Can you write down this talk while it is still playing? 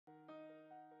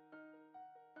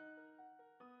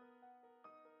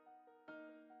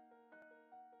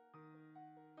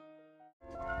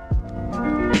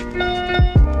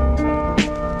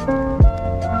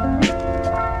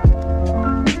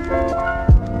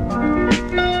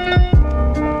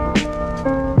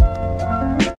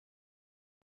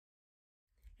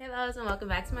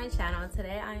to my channel.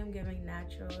 Today I am giving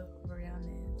natural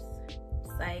realness.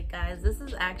 Like, guys, this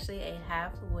is actually a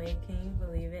half wig. Can you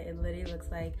believe it? It literally looks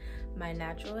like my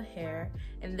natural hair,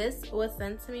 and this was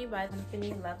sent to me by the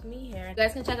company Luvme. You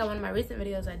guys can check out one of my recent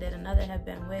videos. I did another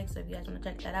headband wig, so if you guys want to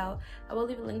check that out, I will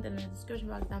leave a link in the description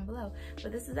box down below.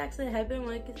 But this is actually a headband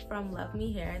wig from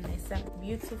Luvme, and they sent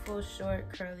beautiful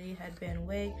short curly headband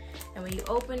wig. And when you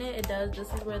open it,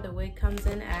 this is where the wig comes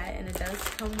in at, and it does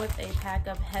come with a pack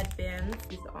of headbands.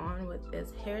 He's on with this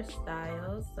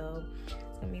hairstyle, so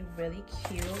it's gonna be really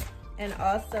cute. And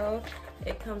also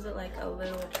it comes with like a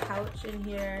little pouch in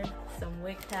here, some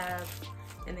wig tabs,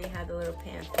 and they have the little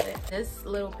pants with it. This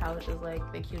little pouch is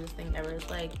like the cutest thing ever. It's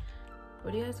like,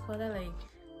 what do you guys call that? Like,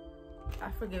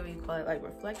 I forget what you call it, like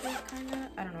reflective kind of,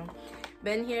 I don't know.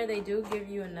 But in here they do give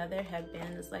you another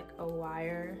headband. It's like a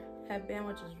wire headband,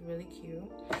 which is really cute.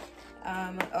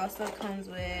 It also comes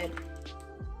with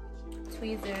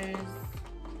tweezers,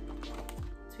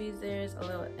 a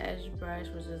little edge brush,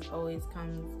 which just always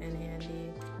comes in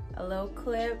handy, a little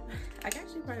clip. I can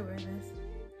actually probably wear this.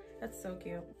 That's so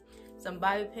cute. Some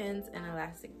bobby pins and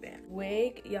elastic band.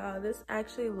 Wig, y'all, this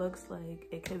actually looks like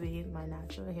it could be my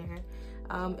natural hair.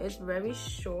 It's very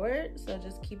short, so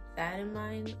just keep that in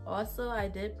mind. Also, I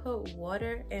did put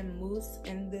water and mousse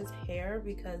in this hair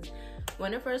because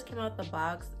when it first came out the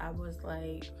box, I was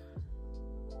like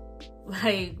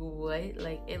what?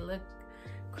 Like, it looked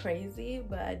crazy,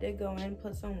 but I did go in,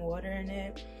 put some water in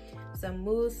it, some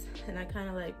mousse, and I kind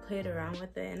of like played around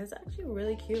with it, and it's actually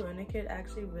really cute, and it could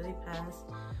actually really pass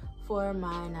for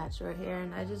my natural hair.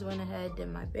 And I just went ahead,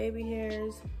 did my baby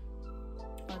hairs,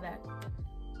 all that.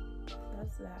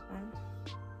 That's that one.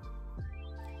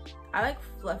 I like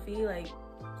fluffy, like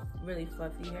really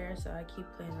fluffy hair, so I keep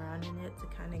playing around in it to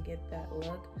kind of get that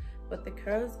look. But the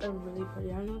curls are really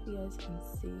pretty. I don't know if you guys can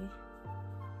see,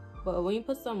 but when you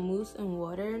put some mousse and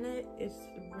water in it, it's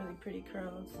really pretty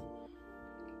curls.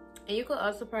 And you could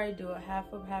also probably do a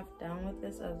half up, half down with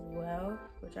this as well,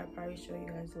 which I'll probably show you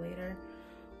guys later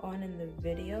on in the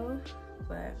video.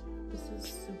 But this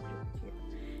is super cute.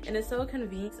 And the so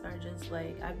convenient are just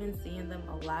like, I've been seeing them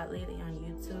a lot lately on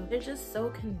YouTube. They're just so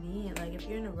convenient. Like, if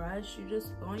you're in a rush, you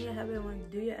just go on your headband wig,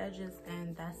 do your edges,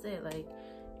 and that's it. Like,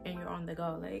 and you're on the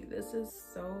go. Like, this is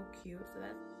so cute. So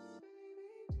that's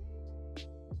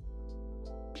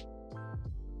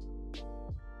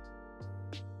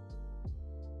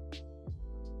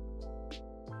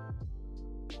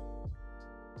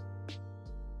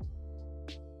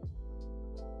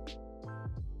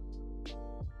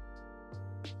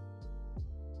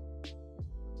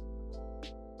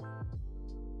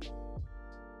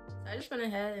I just went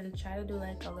ahead and tried to do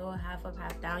like a little half up,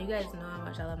 half down. You guys know how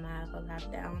much I love my half up,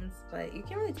 half downs, but you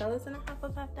can't really tell it's in a half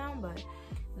up, half down. But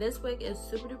this wig is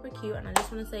super duper cute, and I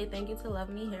just want to say thank you to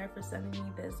Luvme for sending me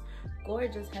this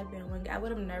gorgeous headband wig. I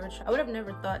would have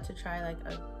never thought to try like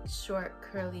a short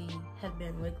curly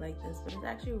headband wig like this, but it's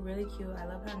actually really cute. I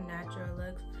love how natural it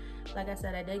looks. Like I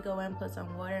said, I did go in, put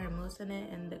some water and mousse in it,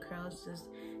 and the curls just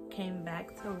came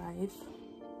back to life.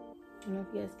 I don't know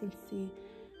if you guys can see.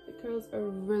 The curls are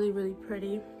really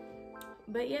pretty.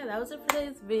 But yeah, that was it for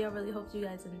today's video. I really hope you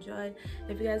guys enjoyed.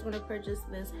 If you guys want to purchase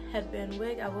this headband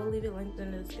wig, I will leave it linked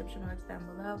in the description box down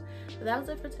below. But that was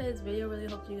it for today's video. Really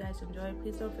hope you guys enjoyed.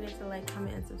 Please don't forget to like,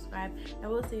 comment, and subscribe,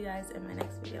 and we'll see you guys in my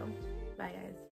next video. Bye, guys.